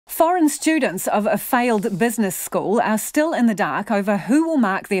Foreign students of a failed business school are still in the dark over who will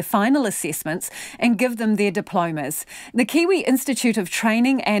mark their final assessments and give them their diplomas. The Kiwi Institute of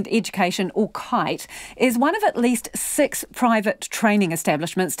Training and Education, or KITE, is one of at least 6 private training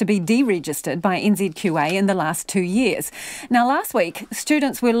establishments to be deregistered by NZQA in the last 2 years. Now, last week,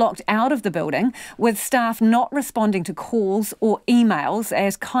 students were locked out of the building, with staff not responding to calls or emails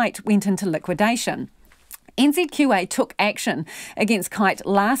as KITE went into liquidation. NZQA took action against KITE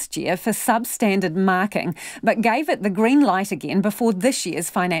last year for substandard marking, but gave it the green light again before this year's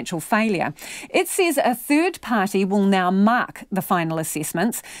financial failure. It says a third party will now mark the final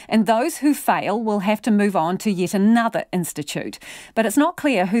assessments, and those who fail will have to move on to yet another institute. But it's not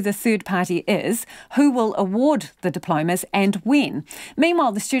clear who the third party is, who will award the diplomas, and when.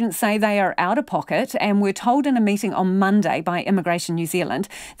 Meanwhile, the students say they are out of pocket and were told in a meeting on Monday by Immigration New Zealand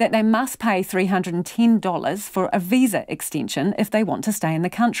that they must pay $310 for a visa extension if they want to stay in the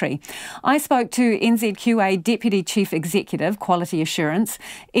country. I spoke to NZQA Deputy Chief Executive Quality Assurance,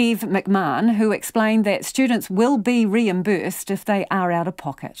 Eve McMahon, who explained that students will be reimbursed if they are out of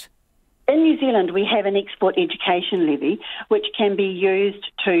pocket. In New Zealand, we have an export education levy, which can be used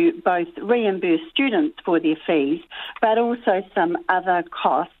to both reimburse students for their fees, but also some other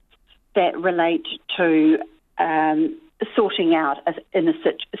costs that relate to sorting out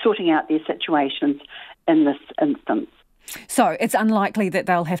their situations in this instance. So it's unlikely that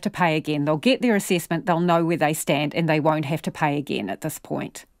they'll have to pay again. They'll get their assessment, they'll know where they stand, and they won't have to pay again at this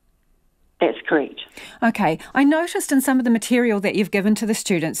point. That's correct. Okay. I noticed in some of the material that you've given to the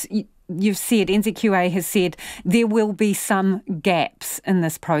students, you've said, NZQA has said, there will be some gaps in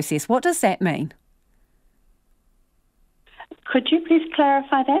this process. What does that mean? Could you please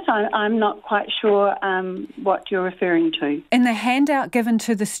clarify that? I'm not quite sure what you're referring to. In the handout given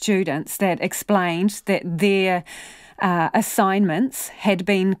to the students that explained that their assignments had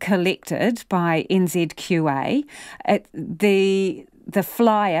been collected by NZQA, the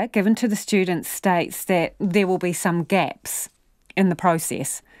flyer given to the students states that there will be some gaps in the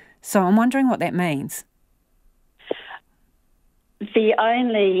process. So I'm wondering what that means. The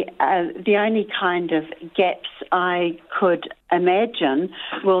only kind of gaps I could imagine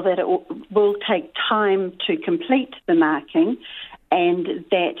that it will take time to complete the marking, and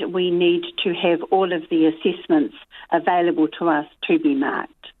that we need to have all of the assessments available to us to be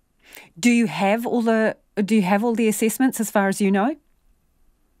marked. Do you have all the assessments as far as you know?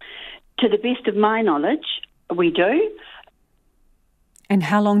 To the best of my knowledge, we do. And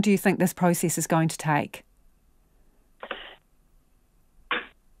how long do you think this process is going to take?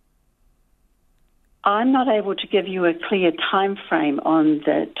 I'm not able to give you a clear time frame on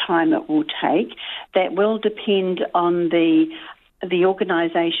the time it will take. That will depend on the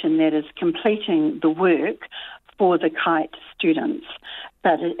organisation that is completing the work for the KITE students,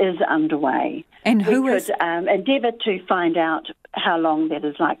 but it is underway. And who we could endeavour to find out how long that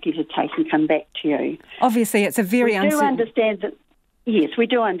is likely to take and come back to you. Obviously, it's a very uncertain... Yes, we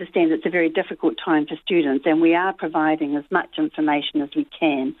do understand it's a very difficult time for students, and we are providing as much information as we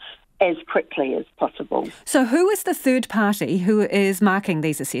can as quickly as possible. So who is the third party who is marking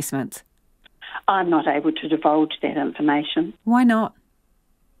these assessments? I'm not able to divulge that information. Why not?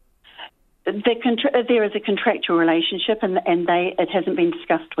 There is a contractual relationship, and it hasn't been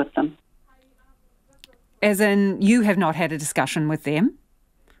discussed with them. As in, you have not had a discussion with them?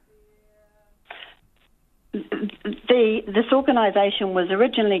 This organisation was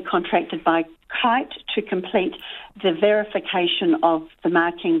originally contracted by KITE to complete the verification of the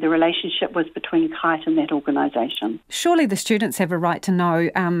marking. The relationship was between KITE and that organisation. Surely the students have a right to know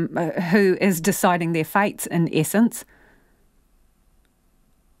who is deciding their fates, in essence.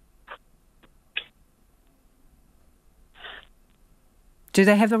 Do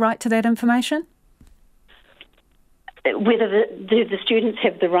they have the right to that information? Whether the students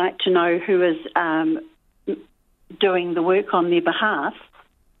have the right to know who is doing the work on their behalf.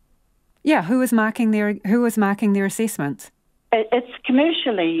 Yeah, who is marking their assessments? It's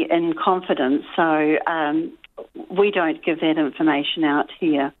commercially in confidence, so we don't give that information out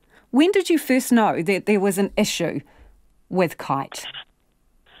here. When did you first know that there was an issue with KITE?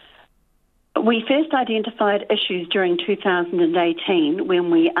 We first identified issues during 2018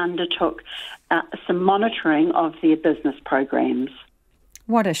 when we undertook some monitoring of their business programs.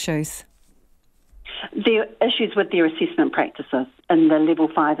 What issues? There are issues with their assessment practices in the Level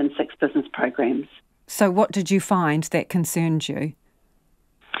 5 and 6 business programs. So what did you find that concerned you?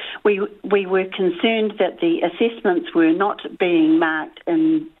 We were concerned that the assessments were not being marked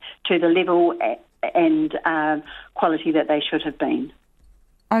to the level and quality that they should have been.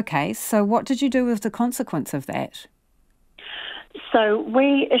 Okay, so what did you do with the consequence of that? So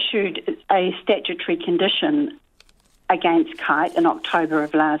we issued a statutory condition against Kite in October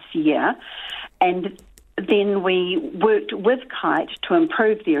of last year, and then we worked with Kite to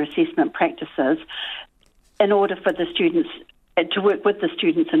improve their assessment practices in order for the students to work with the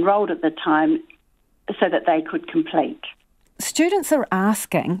students enrolled at the time so that they could complete. Students are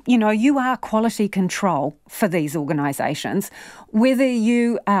asking, you are quality control for these organisations, whether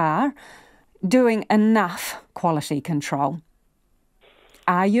you are doing enough quality control.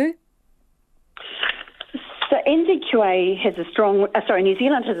 Are you? So NZQA has New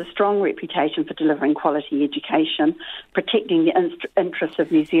Zealand has a strong reputation for delivering quality education, protecting the interests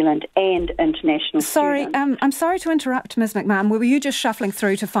of New Zealand and international students. I'm sorry to interrupt, Ms McMahon. Were you just shuffling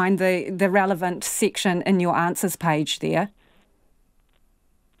through to find the relevant section in your answers page there?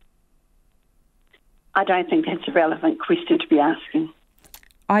 I don't think that's a relevant question to be asking.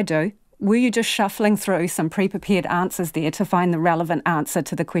 I do. Were you just shuffling through some pre-prepared answers there to find the relevant answer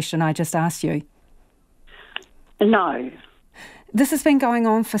to the question I just asked you? No. This has been going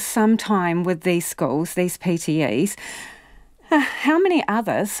on for some time with these schools, these PTEs. How many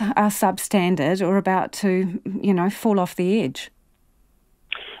others are substandard or about to, fall off the edge?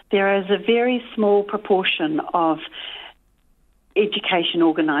 There is a very small proportion of education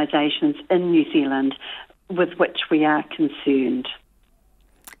organisations in New Zealand with which we are concerned.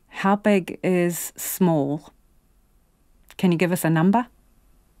 How big is small? Can you give us a number?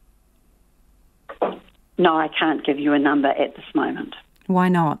 No, I can't give you a number at this moment. Why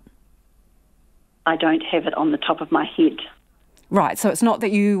not? I don't have it on the top of my head. Right, so it's not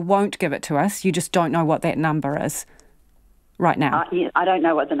that you won't give it to us, you just don't know what that number is right now? I don't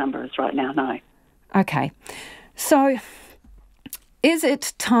know what the number is right now, no. Okay. So is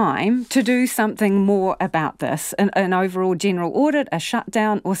it time to do something more about this? An overall general audit, a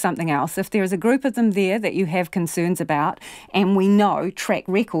shutdown or something else? If there is a group of them there that you have concerns about, and we know, track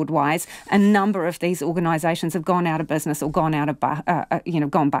record-wise, a number of these organisations have gone out of business or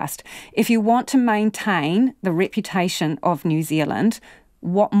gone bust. If you want to maintain the reputation of New Zealand,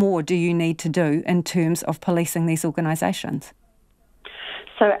 what more do you need to do in terms of policing these organisations?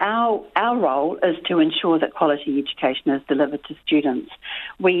 So our role is to ensure that quality education is delivered to students.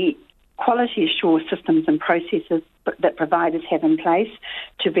 We quality assure systems and processes that providers have in place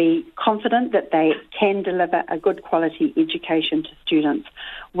to be confident that they can deliver a good quality education to students.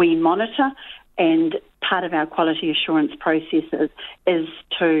 We monitor, and part of our quality assurance processes is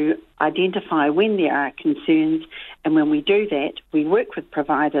to identify when there are concerns, and when we do that, we work with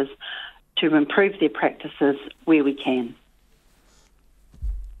providers to improve their practices where we can.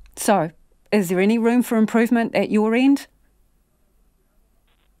 So, is there any room for improvement at your end?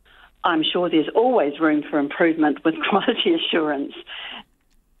 I'm sure there's always room for improvement with quality assurance.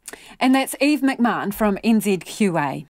 And that's Eve McMahon from NZQA.